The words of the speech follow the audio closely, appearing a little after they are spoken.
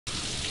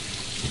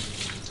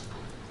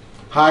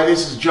Hi,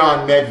 this is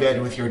Jon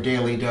Medved with your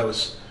Daily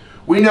Dose.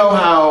 We know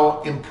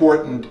how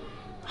important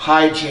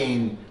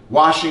hygiene,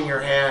 washing your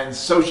hands,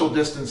 social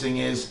distancing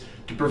is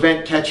to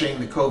prevent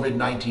catching the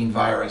COVID-19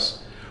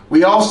 virus.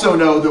 We also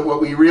know that what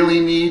we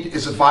really need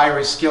is a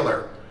virus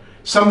killer,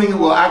 something that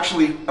will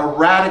actually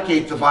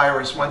eradicate the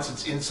virus once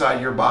it's inside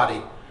your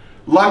body.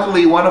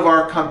 Luckily, one of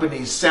our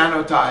companies,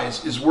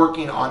 SaNOtize, is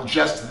working on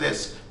just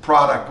this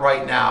product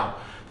right now.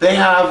 They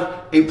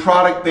have a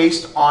product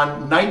based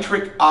on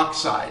nitric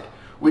oxide,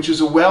 which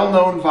is a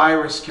well-known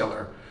virus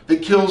killer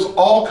that kills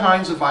all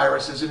kinds of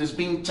viruses and is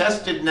being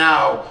tested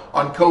now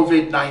on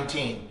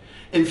COVID-19.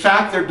 In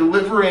fact, they're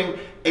delivering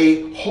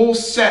a whole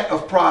set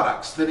of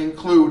products that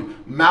include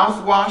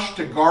mouthwash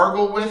to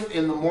gargle with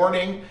in the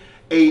morning,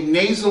 a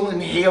nasal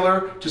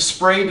inhaler to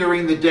spray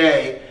during the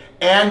day,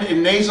 and a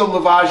nasal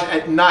lavage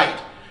at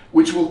night,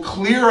 which will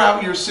clear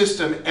out your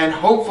system and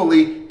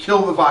hopefully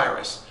kill the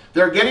virus.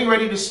 They're getting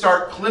ready to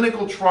start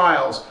clinical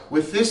trials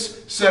with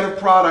this set of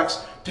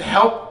products to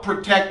help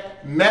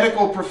protect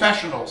medical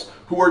professionals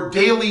who are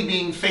daily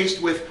being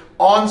faced with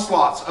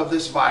onslaughts of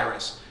this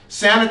virus.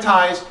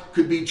 SaNOtize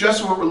could be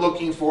just what we're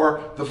looking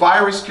for, the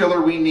virus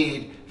killer we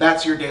need.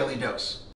 That's your Daily Dose.